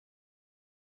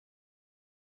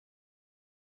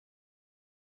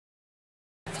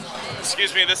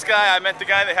Excuse me, this guy, I met the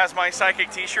guy that has my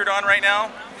psychic t-shirt on right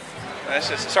now.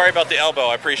 Sorry about the elbow,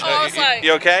 I appreciate it.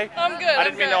 You okay? I'm good. I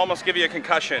didn't mean to almost give you a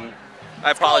concussion. I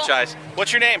apologize. Cool.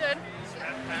 What's your name? Good.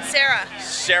 Sarah.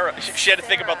 Sarah. She had to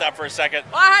think about that for a second.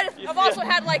 Well, I've also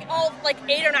had like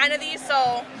 8 or 9 of these,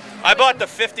 so. I bought the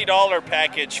 $50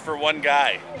 package for one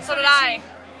guy. So did I.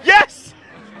 Yes!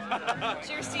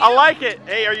 Cheers to you. I like it.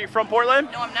 Hey, are you from Portland?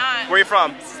 No, I'm not. Where are you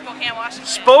from? Spokane, Washington.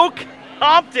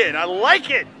 Spoke-Compton. I like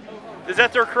it. Is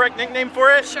that their correct nickname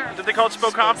for it? Sure. Did they call it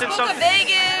Spoke-Compton?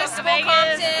 Spoke-A-Vegas,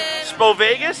 Spoke-Compton.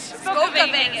 Spo-Vegas?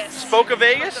 Spoke-A-Vegas.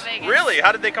 Spoke-A-Vegas? Really?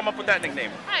 How did they come up with that nickname?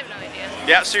 I have no idea.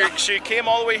 Yeah, so you came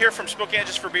all the way here from Spokane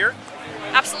just for beer?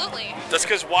 Absolutely. That's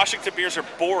because Washington beers are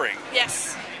boring.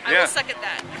 Yes. I will second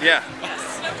that. Yeah.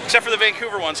 Yes. Except for the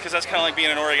Vancouver ones, because that's kind of like being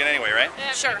in Oregon anyway, right?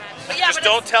 Yeah, sure. But yeah, just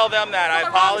don't tell them that. I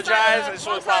apologize. I just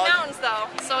want to apologize. Mountains,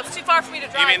 though, so it's too far for me to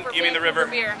drive. You mean the river?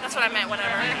 Beer. That's what I meant. Whatever.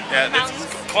 Yeah,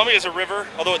 Columbia is a river,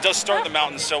 although it does start in the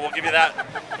mountains, so we'll give you that.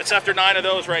 It's after 9 of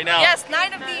those right now. Yes,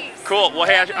 9 of these. Cool. Well,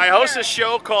 hey, I host a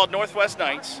show called Northwest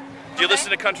Nights. Do you listen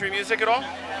to country music at all?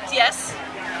 Yes.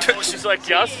 She's like,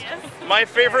 yes. My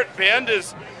favorite band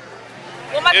is.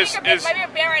 Well, my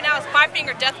favorite band right now is Five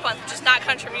Finger Death Punch, which is not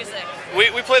country music. We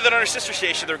play that on our sister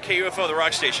station, the KUFO, the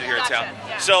rock station here in town.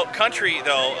 Yeah. So country,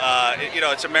 though,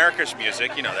 it's America's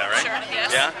music. You know that, right? Sure.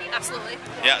 Yes. Yeah. Absolutely.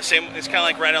 Yeah. Same. It's kind of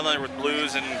like right on there with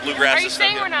blues and bluegrass. Are you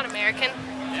saying we're not American?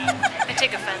 I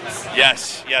take offense.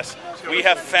 Yes. Yes. We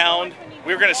have found.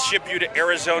 We're going to ship you to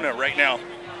Arizona right now.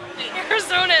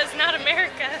 Arizona is not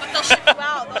America. But they'll ship you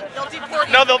out. They'll deport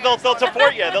you. No, they'll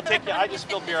deport you. They'll take you. I just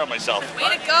spilled beer on myself.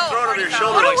 Way to go. Throw it over your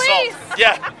shoulder like salt.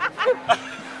 Yeah.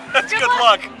 That's good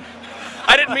luck.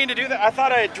 I didn't mean to do that. I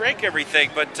thought I had drank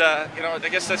everything, but I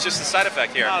guess that's just the side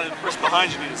effect here. No, the person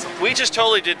behind you needed something. We just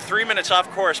totally did 3 minutes off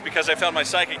course because I found my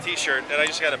psychic t-shirt, and I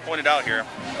just got to point it out here.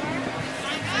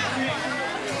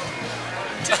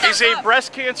 He's a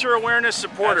breast cancer awareness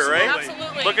supporter, right?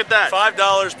 Absolutely. Look at that.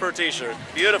 $5 per t-shirt.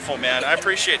 Beautiful, man. I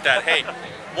appreciate that. Hey,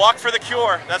 walk for the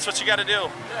cure. That's what you got to do.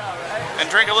 And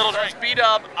drink a little drink.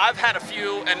 B-Dub, I've had a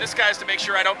few, and this guy's to make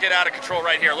sure I don't get out of control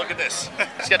right here. Look at this.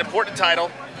 He's got an important title.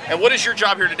 And what is your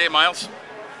job here today, Miles?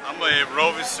 I'm a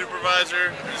roving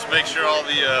supervisor. Just make sure all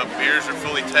the beers are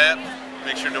fully tapped.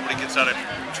 Make sure nobody gets out of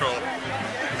control.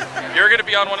 You're going to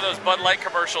be on one of those Bud Light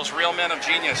commercials, Real Men of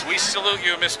Genius. We salute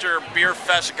you, Mr.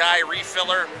 Beerfest guy,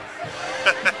 refiller.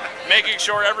 Making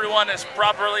sure everyone is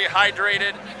properly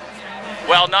hydrated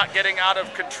while not getting out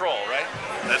of control, right?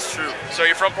 That's true. So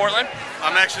you're from Portland?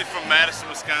 I'm actually from Madison,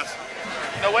 Wisconsin.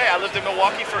 No way, I lived in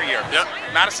Milwaukee for a year. Yep.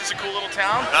 Madison's a cool little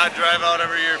town. I drive out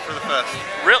every year for the fest.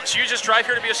 Really? So you just drive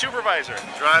here to be a supervisor?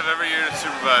 Drive every year to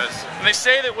supervise. And they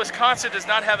say that Wisconsin does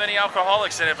not have any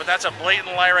alcoholics in it, but that's a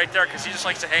blatant lie right there because he just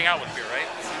likes to hang out with beer, right?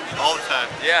 All the time.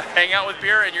 Yeah, hang out with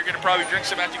beer, and you're going to probably drink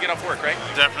some after you get off work, right?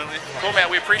 Definitely. Cool, man.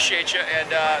 We appreciate you,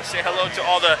 and say hello to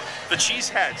all the cheese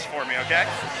heads for me, okay?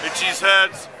 Hey,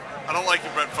 cheeseheads. I don't like you,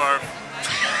 Brett Favre.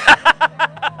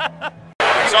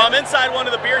 So I'm inside one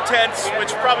of the beer tents,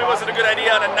 which probably wasn't a good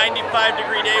idea on a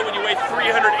 95-degree day when you weigh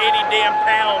 380 damn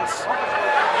pounds.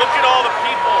 Look at all the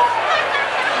people.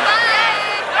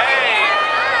 Hey.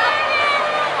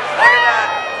 Look at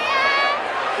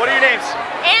that. What are your names?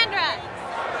 Andra.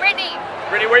 Brittany.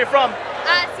 Brittany, where are you from?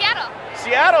 Seattle.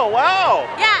 Seattle, wow.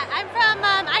 Yeah, I'm from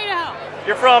Idaho.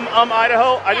 You're from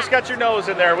Idaho? I just got your nose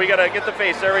in there. We got to get the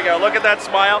face. There we go. Look at that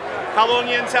smile. How long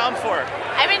are you in town for?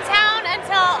 I'm in town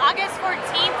until August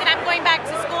 14th, and I'm going back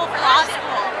to school for law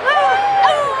school.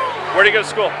 Where do you go to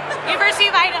school? University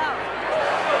of Idaho.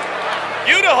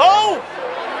 Idaho?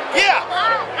 Yeah.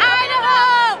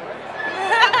 Idaho!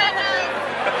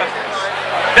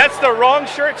 That's the wrong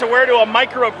shirt to wear to a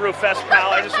micro Brewfest,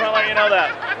 pal. I just want to let you know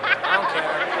that. I don't care.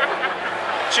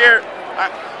 Cheer.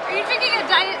 Are you drinking a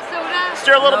diet soda?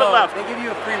 Stir a little bit left. They give you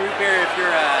a free root beer if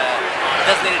you're a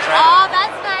designated driver. Oh,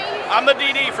 that's nice. I'm the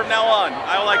DD from now on.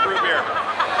 I don't like root beer.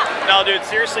 No, dude,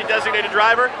 seriously, designated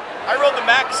driver. I rode the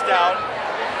Max down.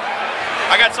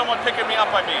 I got someone picking me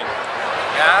up, I mean.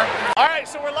 Yeah? All right,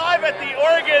 so we're live at the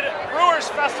Oregon Brewers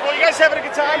Festival. You guys having a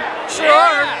good time?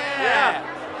 Sure. Yeah.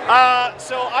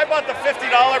 So I bought the $50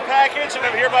 package, and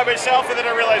I'm here by myself, and then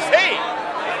I realized, hey,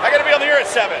 I got to be on the air at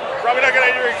 7. Probably not going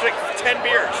to drink like 10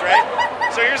 beers, right?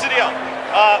 So here's the deal.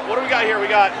 What do we got here?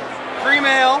 We got Cream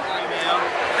ale.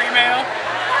 cream ale.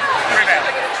 Cream ale.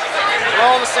 We're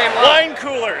all the same line. Wine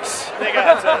coolers they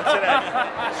got today.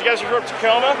 So you guys are from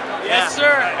Tacoma? Yes,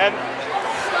 sir. And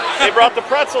they brought the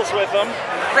pretzels with them.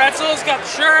 Pretzels, got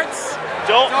shirts.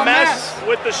 Don't mess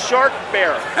with the shark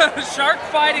bear. Shark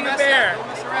fighting a bear.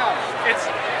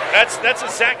 That's a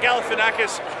Zach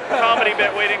Galifianakis comedy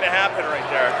bit waiting to happen right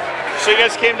there. So you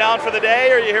guys came down for the day,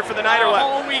 or are you here for the night, or what?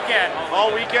 Whole weekend. All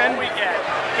weekend? Whole weekend.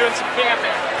 Doing some camping.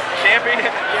 Camping?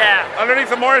 Yeah. Underneath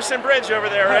the Morrison Bridge over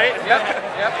there, right?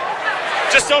 Yep.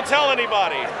 Just don't tell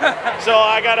anybody. So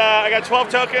I got 12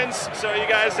 tokens. So you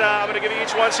guys, I'm gonna give you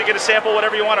each one so you get a sample,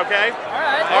 whatever you want. Okay?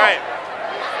 All right.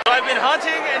 So I've been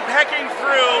hunting and pecking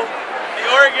through the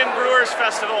Oregon Brewers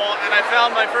Festival, and I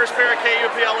found my first pair of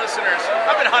KUPL listeners.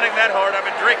 I've been hunting that hard. I've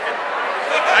been drinking.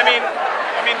 I mean,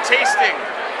 tasting.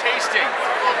 That's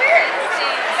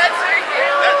very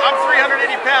good. I'm 380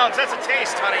 pounds. That's a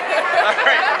taste, honey. All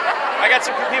right. I got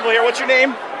some people here. What's your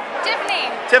name? Tiffany.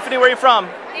 Tiffany, where are you from?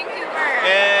 Vancouver.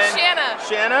 And Shanna.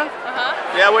 Shanna?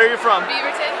 Yeah, where are you from?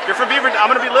 Beaverton. You're from Beaverton.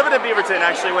 I'm going to be living in Beaverton,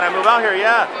 actually, when I move out here.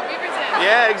 Yeah. Go Beaverton.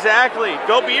 Yeah, exactly.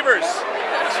 Go Beavers.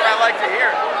 That's what I like to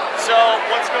hear. So,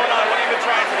 what's going on? What have you been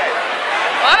trying today?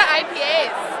 A lot of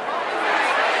IPAs.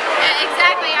 Yeah,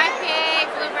 exactly. IPA,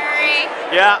 blueberry.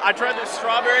 Yeah, I tried the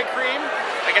strawberry cream.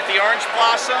 I get the orange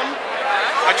blossom.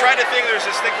 I tried a thing, there's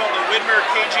this thing called the Widmer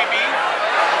KGB.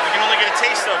 You can only get a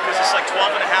taste of because it's like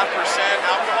 12.5%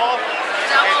 alcohol.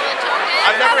 Double the token.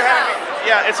 I've never had it.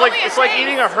 Yeah, it's like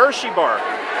eating a Hershey bar.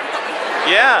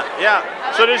 Yeah.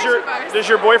 So does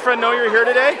your boyfriend know you're here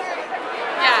today?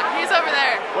 Yeah, he's over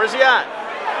there. Where's he at?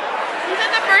 He's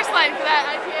in the first line for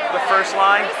that IPA. The first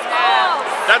line? Yeah.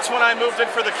 That's when I moved in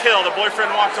for the kill. The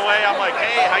boyfriend walked away. I'm like,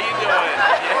 hey, how you doing?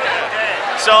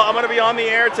 Yeah. So I'm going to be on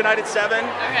the air tonight at 7. I'm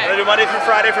going to do Monday through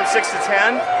Friday from 6 to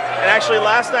 10. And actually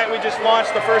last night we just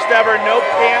launched the first ever No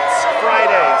Pants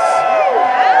Fridays.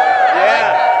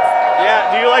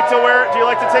 Yeah. Do you like to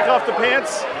take off the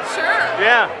pants? Sure.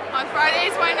 Yeah. On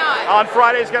Fridays, why not? On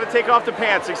Fridays, got to take off the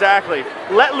pants, exactly.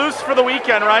 Let loose for the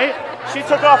weekend, right? She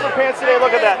took off her pants today.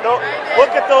 Look at that.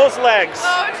 Look at those legs.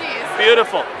 Oh, jeez.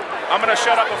 Beautiful. I'm going to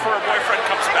shut up before her boyfriend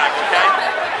comes back, okay?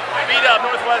 B-Dub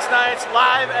Northwest Nights,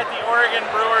 live at the Oregon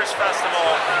Brewers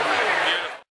Festival.